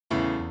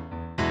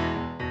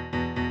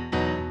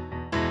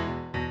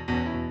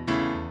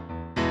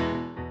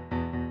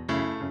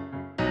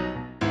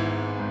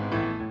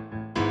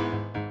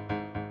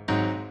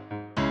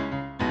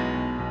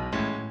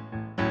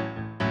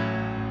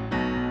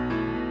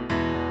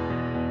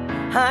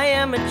I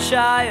am a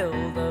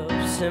child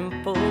of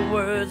simple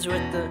words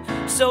with the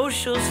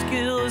social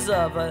skills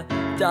of a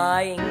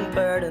dying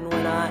bird, and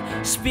when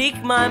I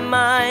speak my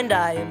mind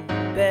I am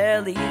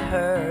barely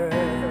heard,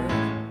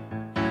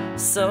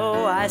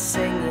 so I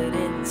sing it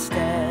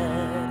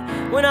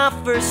instead. When I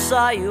first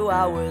saw you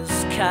I was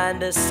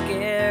kinda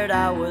scared.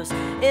 I was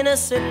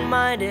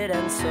innocent-minded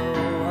and so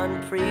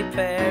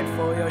unprepared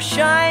for your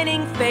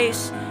shining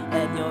face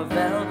and your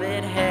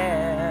velvet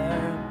hair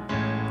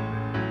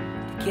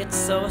to get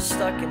so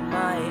stuck in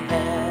my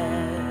head.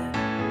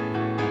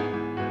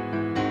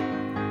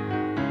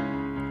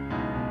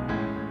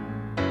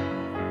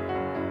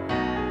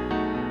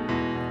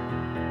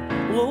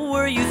 What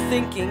were you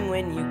thinking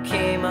when you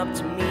came up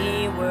to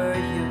me? Were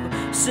you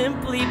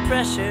simply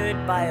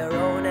pressured by your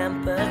own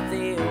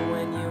empathy? Or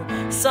when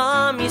you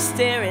saw me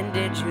staring,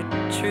 did you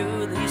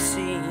truly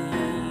see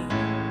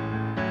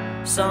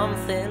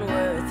something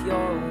worth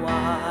your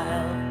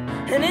while?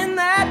 And in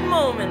that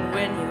moment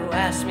when you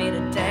asked me to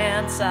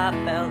dance, I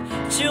felt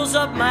chills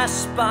up my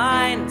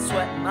spine and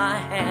sweat in my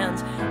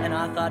hands, and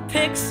I thought,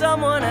 pick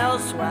someone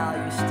else while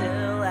you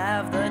still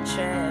have the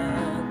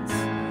chance.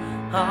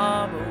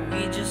 Oh, but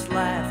we just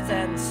laughed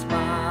and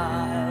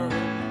smiled.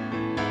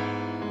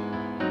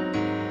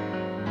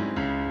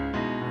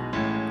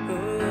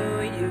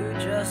 Ooh, you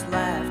just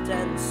laughed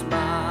and smiled.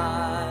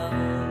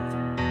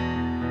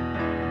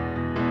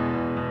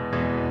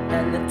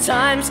 And the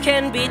times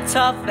can be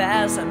tough,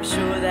 as I'm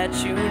sure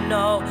that you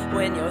know,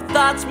 when your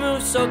thoughts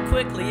move so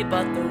quickly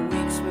but the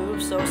weeks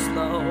move so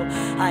slow.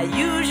 I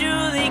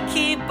usually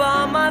keep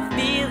all my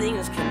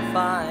feelings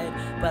confined,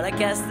 but I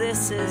guess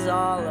this is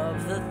all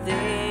of the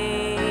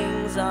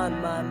things on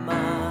my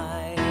mind.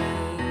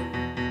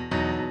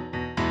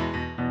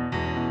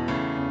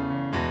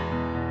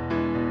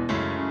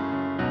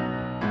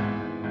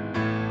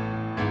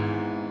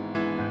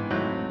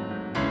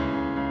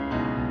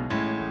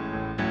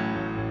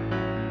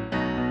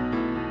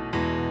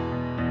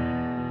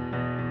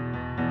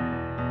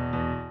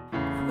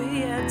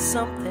 We had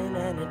something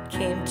and it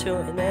came to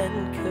an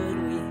end. Could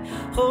we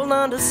hold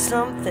on to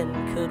something?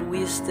 Could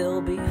we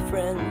still be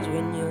friends?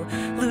 When you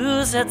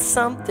lose at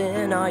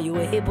something, are you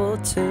able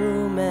to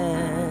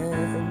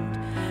mend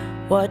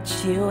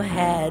what you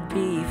had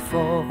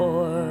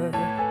before?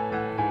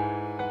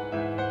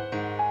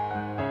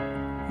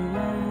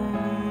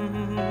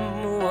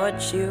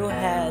 What you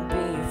had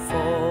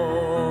before.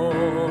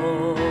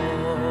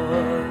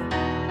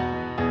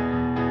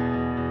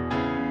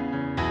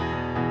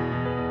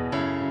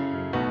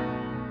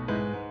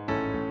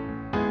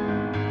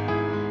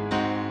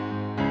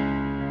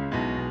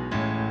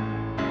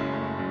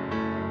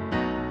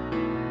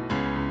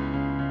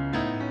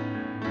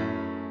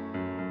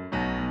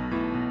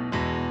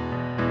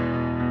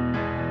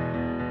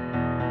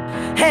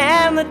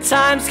 And the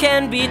times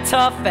can be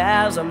tough,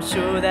 as I'm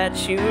sure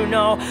that you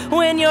know,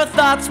 when your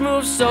thoughts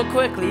move so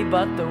quickly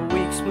but the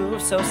weeks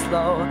move so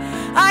slow.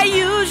 I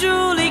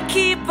usually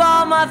keep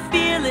all my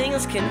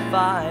feelings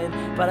confined,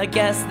 but I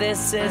guess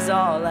this is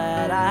all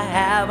that I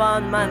have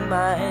on my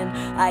mind.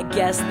 I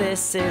guess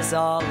this is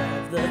all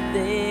of the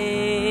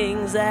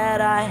things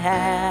that I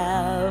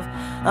have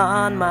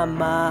on my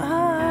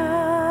mind.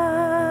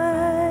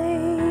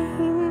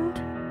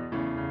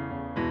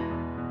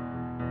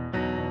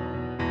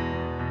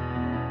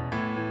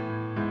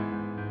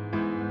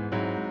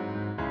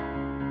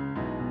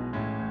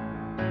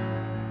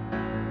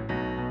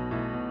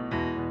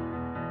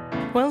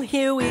 Well,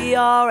 here we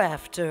are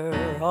after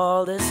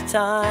all this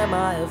time.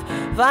 I have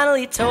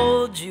finally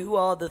told you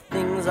all the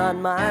things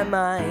on my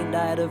mind.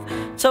 I'd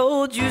have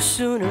told you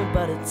sooner,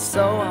 but it's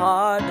so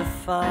hard to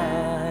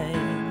find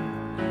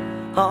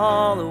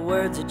all the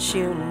words that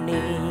you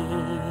need.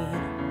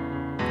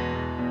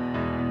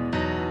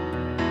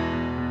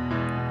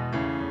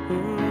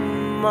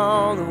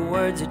 All the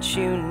words that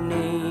you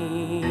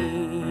need.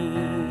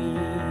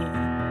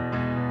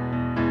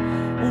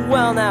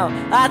 Well, now,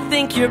 I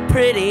think you're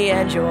pretty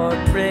and you're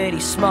pretty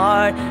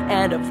smart,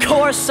 and of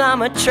course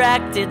I'm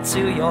attracted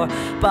to your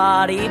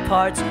body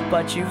parts,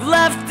 but you've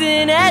left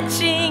an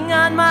etching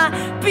on my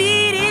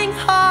beating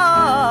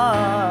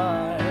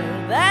heart.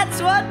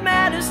 That's what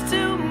matters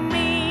to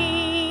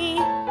me.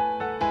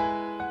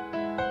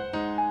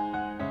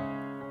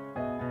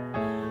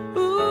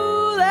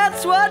 Ooh,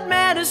 that's what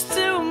matters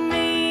to me.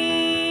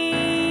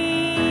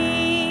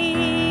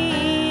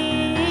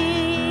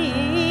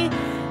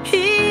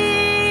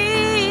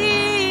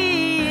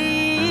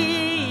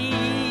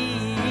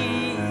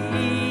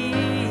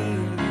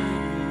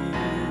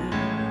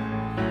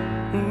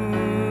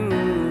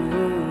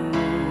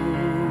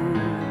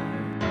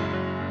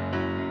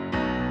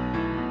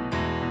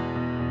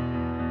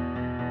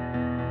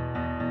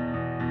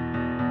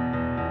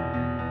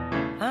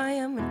 I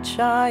am a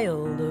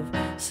child of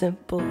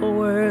simple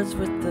words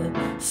with the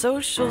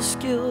social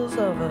skills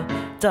of a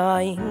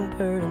dying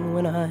bird, and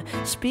when I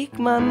speak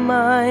my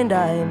mind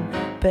I am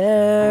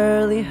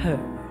barely heard,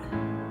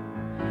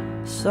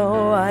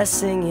 so I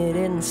sing it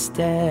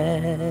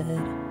instead.